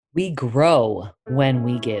We grow when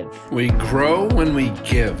we give. We grow when we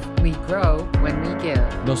give. We grow when we give.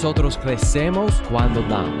 Nosotros crecemos cuando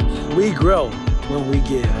damos. We grow when we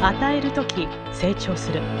give. 与えるとき成長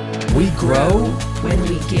する。 We grow when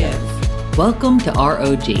we give. Welcome to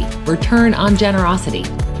R.O.G, Return on Generosity.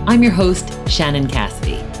 I'm your host, Shannon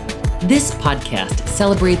Cassidy. This podcast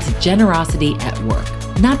celebrates generosity at work,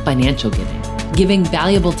 not financial giving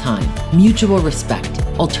valuable time, mutual respect,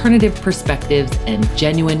 alternative perspectives, and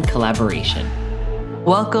genuine collaboration.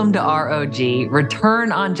 Welcome to R.O.G,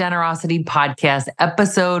 Return on Generosity Podcast,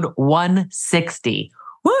 episode 160.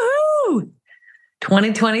 Woohoo!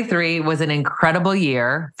 2023 was an incredible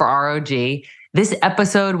year for R.O.G. This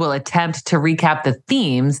episode will attempt to recap the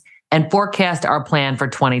themes and forecast our plan for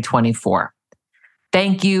 2024.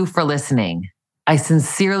 Thank you for listening. I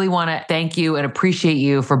sincerely want to thank you and appreciate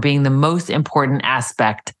you for being the most important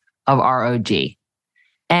aspect of R.O.G.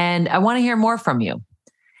 And I want to hear more from you.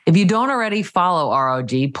 If you don't already follow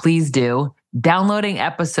R.O.G, please do. Downloading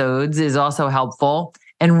episodes is also helpful,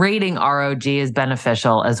 and rating R.O.G is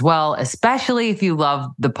beneficial as well, especially if you love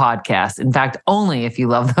the podcast. In fact, only if you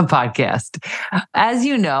love the podcast. As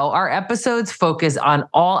you know, our episodes focus on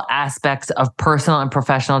all aspects of personal and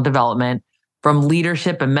professional development, from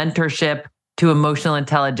leadership and mentorship to emotional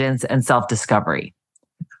intelligence and self-discovery.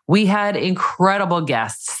 We had incredible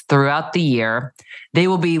guests throughout the year. They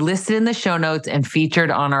will be listed in the show notes and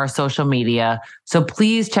featured on our social media. So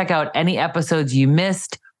please check out any episodes you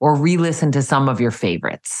missed or re-listen to some of your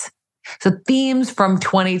favorites. So themes from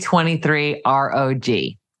 2023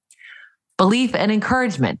 R.O.G. Belief and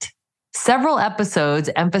encouragement. Several episodes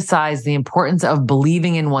emphasize the importance of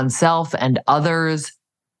believing in oneself and others,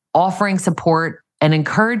 offering support, and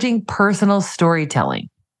encouraging personal storytelling.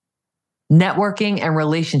 Networking and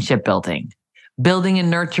relationship building. Building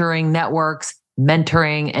and nurturing networks,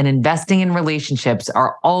 mentoring, and investing in relationships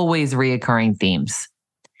are always reoccurring themes.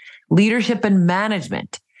 Leadership and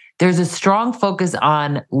management. There's a strong focus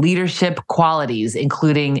on leadership qualities,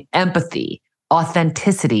 including empathy,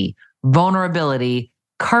 authenticity, vulnerability,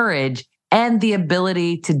 courage, and the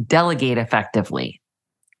ability to delegate effectively.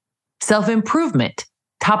 Self-improvement.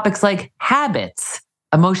 Topics like habits,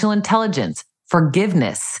 emotional intelligence,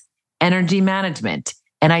 forgiveness, energy management,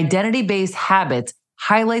 and identity-based habits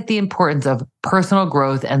highlight the importance of personal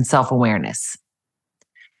growth and self-awareness.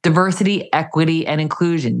 Diversity, equity, and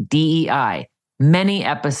inclusion, DEI. Many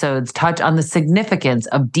episodes touch on the significance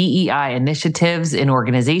of DEI initiatives in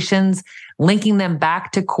organizations, linking them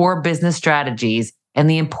back to core business strategies and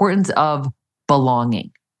the importance of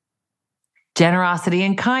belonging. Generosity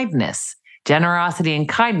and kindness. Generosity and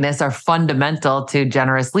kindness are fundamental to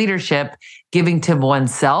generous leadership. Giving to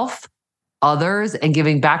oneself, others, and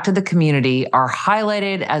giving back to the community are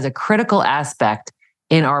highlighted as a critical aspect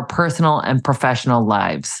in our personal and professional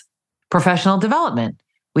lives. Professional development.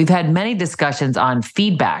 We've had many discussions on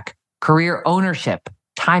feedback, career ownership,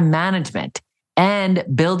 time management, and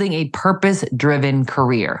building a purpose-driven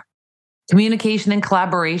career. Communication and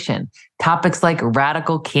collaboration. Topics like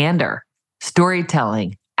radical candor,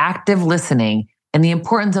 storytelling, active listening, and the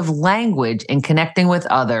importance of language in connecting with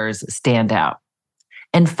others stand out.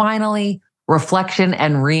 And finally, reflection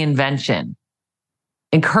and reinvention.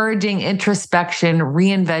 Encouraging introspection,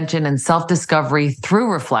 reinvention, and self-discovery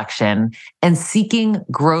through reflection and seeking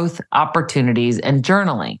growth opportunities and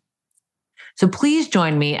journaling. So please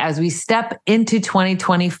join me as we step into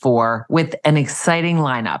 2024 with an exciting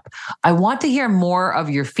lineup. I want to hear more of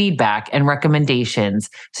your feedback and recommendations,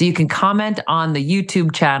 so you can comment on the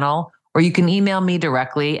YouTube channel or you can email me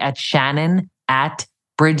directly at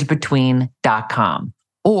shannon@bridgebetween.com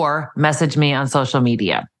or message me on social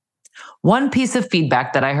media. One piece of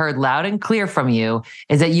feedback that I heard loud and clear from you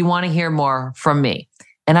is that you want to hear more from me.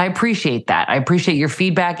 And I appreciate that. I appreciate your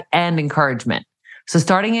feedback and encouragement. So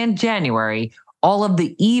starting in January, all of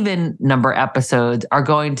the even number episodes are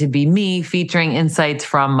going to be me featuring insights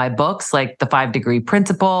from my books like The 5-Degree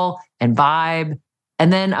Principle and Vibe.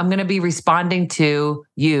 And then I'm going to be responding to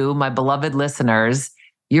you, my beloved listeners,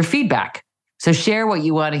 your feedback. So share what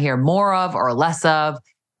you want to hear more of or less of,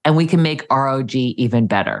 and we can make ROG even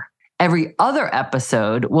better. Every other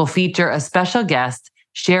episode will feature a special guest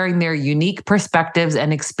sharing their unique perspectives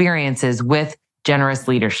and experiences with generous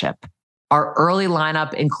leadership. Our early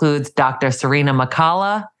lineup includes Dr. Serena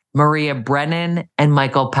McCullough, Maria Brennan, and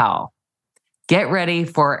Michael Powell. Get ready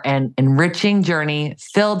for an enriching journey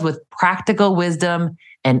filled with practical wisdom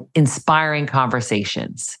and inspiring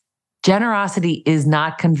conversations. Generosity is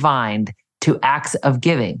not confined to acts of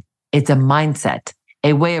giving. It's a mindset,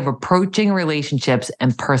 a way of approaching relationships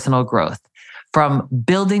and personal growth. From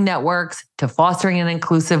building networks to fostering an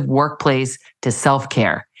inclusive workplace to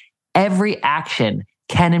self-care, Every action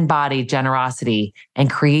can embody generosity and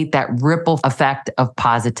create that ripple effect of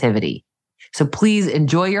positivity. So please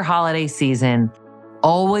enjoy your holiday season.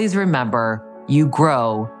 Always remember, you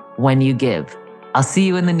grow when you give. I'll see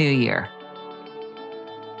you in the new year.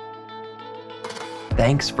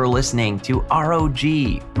 Thanks for listening to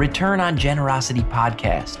R.O.G. Return on Generosity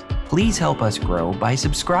podcast. Please help us grow by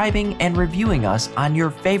subscribing and reviewing us on your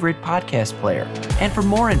favorite podcast player. And for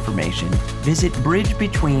more information, visit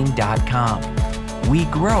bridgebetween.com. We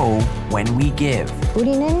grow when we give.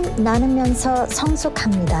 우리는 나누면서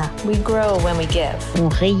성숙합니다. We grow when we give. On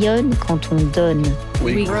rayonne quand on donne.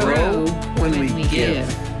 We grow when we give.